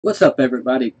What's up,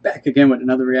 everybody? Back again with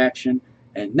another reaction.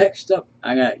 And next up,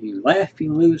 I got You Laugh,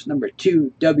 You Lose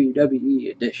 #2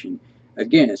 WWE Edition.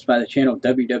 Again, it's by the channel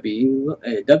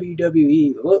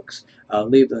WWE Looks. I'll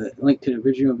leave the link to the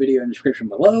original video in the description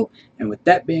below. And with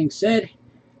that being said,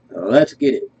 let's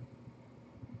get it.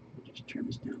 Just turn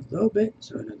this down a little bit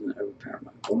so it doesn't overpower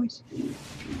my voice. And here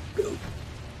we go.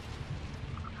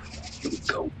 Here we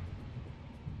go.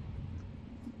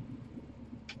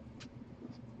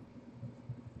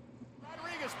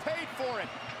 Paid for it.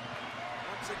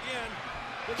 Once again,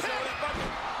 good shot of that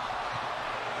bucket.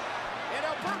 And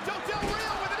Alberto Del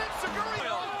Rio with an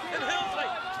Inseguro. And Hillsley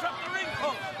struck the ring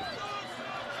post.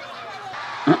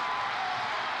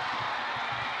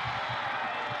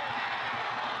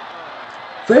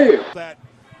 Fail. That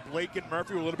Blake and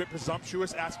Murphy were a little bit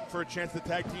presumptuous, asking for a chance at the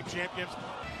tag team champions. I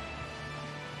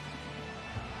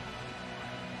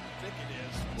think it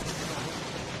is.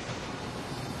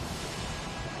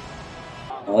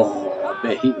 Oh, I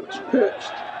bet he was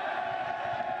pissed.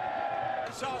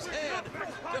 Saw his head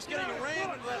just getting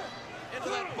rammed into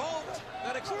that bolt,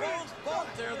 that exposed bolt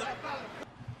there.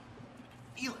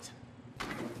 Feel it.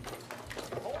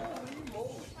 Holy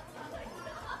moly.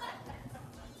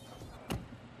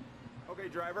 Okay,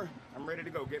 driver, I'm ready to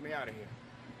go. Get me out of here.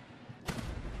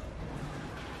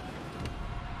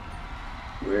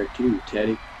 Where to,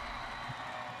 Teddy?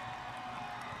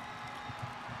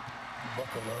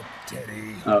 Buckle up,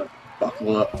 Teddy. Oh,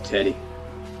 buckle up, Teddy.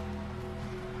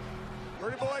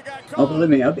 Pretty boy got caught. Oh, believe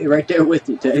me, I'll be right there with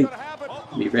you, Teddy.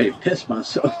 I'll be ready to piss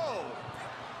myself.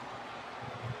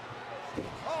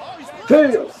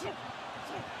 Fail!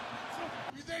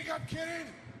 You think I'm kidding?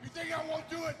 You think I won't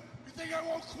do it? You think I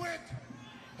won't quit?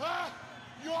 Huh?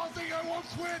 You all think I won't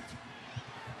quit?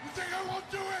 You think I won't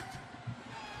do it?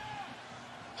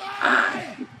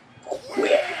 I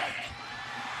quit!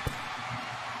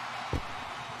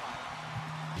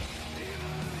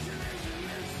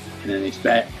 And then he's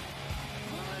back.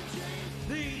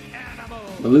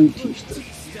 Blue Tista.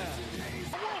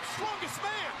 World's strongest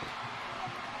man.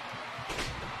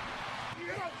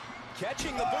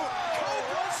 Catching the boot.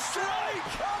 Cobra strike.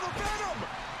 Oh, the venom.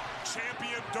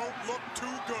 Champion don't look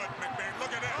too good, McMahon.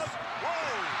 Look at this.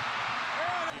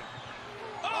 Whoa.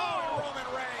 Oh, Roman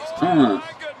Reigns. Oh,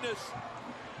 my goodness.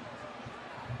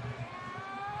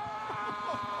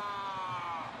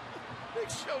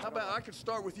 How about I could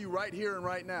start with you right here and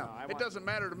right now? It doesn't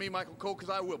matter to me, Michael Cole, because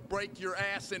I will break your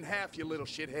ass in half, you little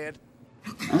shithead.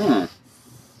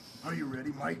 Are you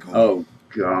ready, Michael? Oh,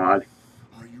 God.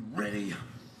 Are you ready?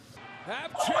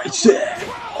 I said,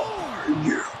 are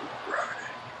you ready?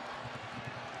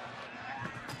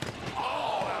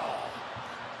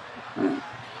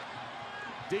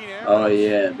 Oh,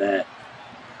 yeah, that.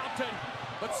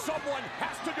 But someone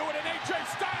has to do it, and AJ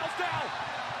Styles now.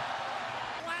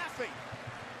 Laughing.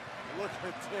 Look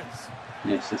at this.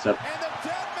 Yes, it's up. And the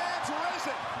dead man's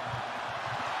risen.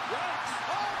 Yes.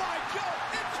 Oh my God!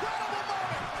 Incredible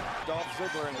moment. Dolph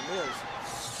Ziggler and the Miz.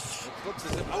 It looks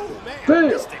as if, oh man,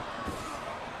 missed him.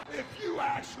 If you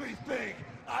actually think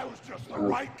I was just the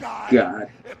right guy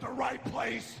at the right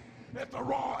place at the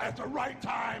right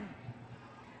time,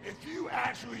 if you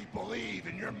actually believe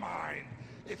in your mind,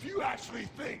 if you actually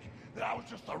think that I was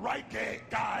just the right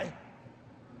guy,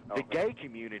 The gay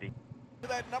community.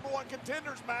 That #1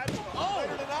 contenders match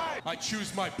later tonight. I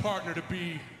choose my partner to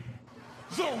be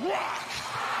The Rock.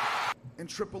 And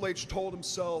Triple H told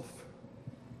himself,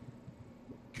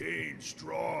 Kane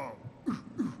strong.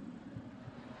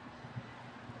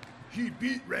 He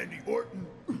beat Randy Orton.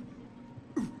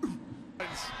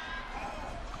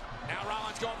 Now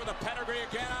Rollins going for the pedigree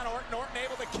again on Orton. Orton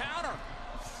able to counter.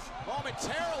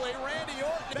 Momentarily, Randy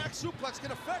Orton. Back suplex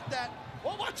can affect that.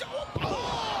 Oh, watch out.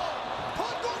 Oh!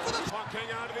 Punk going for the Punk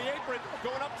hanging out of the apron.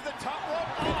 Going up to the top rope.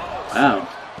 Oh! Wow.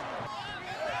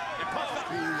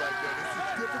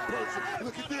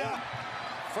 Look at that.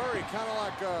 Furry, kind of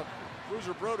like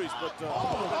Bruiser Brody's, but I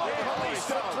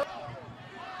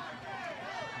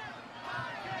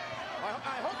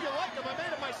hope you like him. I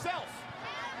made it myself.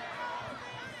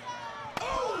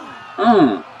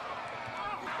 Look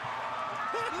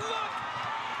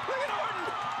at Orton.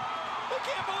 I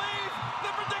can't believe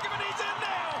the predicament he's in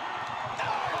now.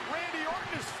 Oh, Randy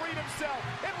Orton has freed himself.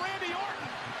 And Randy Orton.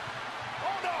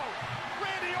 Oh no.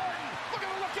 Randy Orton. Look at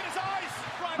the look in his eyes.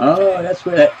 Oh, that's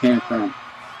where that came from.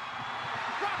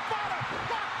 Rock bottom.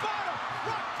 Rock bottom.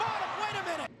 Rock bottom. Wait a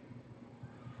minute.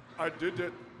 I did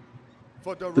it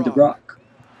for the For Rock. the Rock.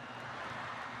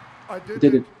 I did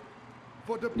Did it it.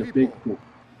 for the The people. big one.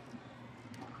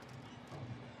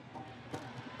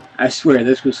 I swear,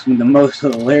 this was the most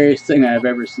hilarious thing I've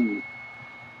ever seen.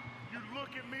 You look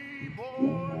at me,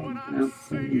 boy. out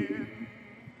for you.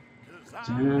 'Cause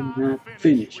I'm not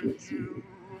finished with you.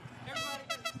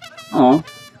 Aw.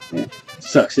 Yeah.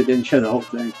 Sucks it didn't show the whole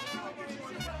thing.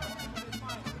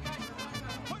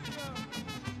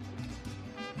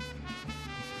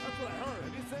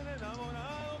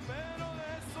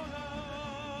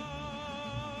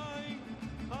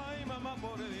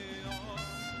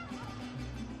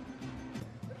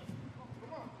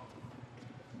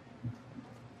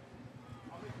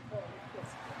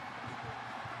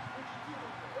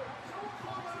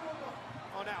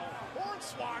 Oh, now,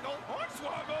 Hornswoggle.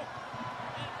 Hornswoggle.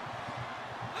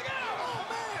 Look at him. Oh,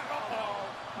 man. Uh-oh.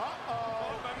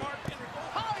 Uh-oh. By Mark Henry.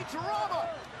 Holly Tarama.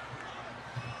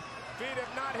 Feet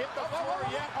have not hit the floor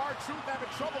yet. R-Truth having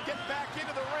trouble getting back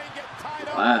into the ring, getting tied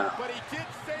up. Wow. But he did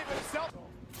save himself.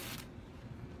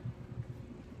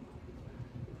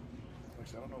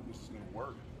 I don't know if this is going to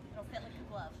work. It'll fit like a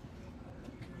glove.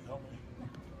 Can you help me?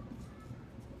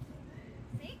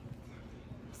 See?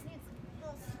 Just needs a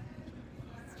little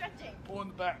stretching. Pull in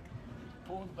the back.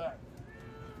 Pull in the back.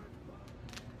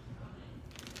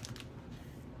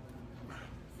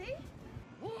 See?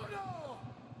 Uno,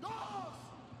 dos,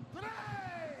 tres.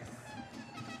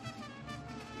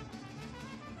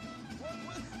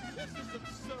 This is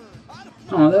absurd. I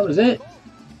don't know. Oh, that was it?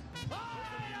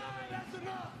 That's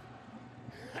enough.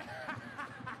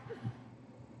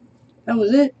 That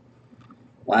was it?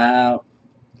 Wow.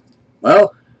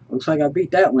 Well, looks like I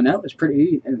beat that one. That was pretty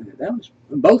easy.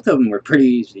 Both of them were pretty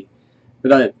easy.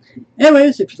 But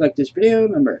anyways, if you like this video,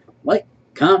 remember, like,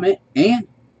 comment, and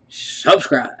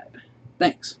subscribe.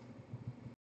 Thanks.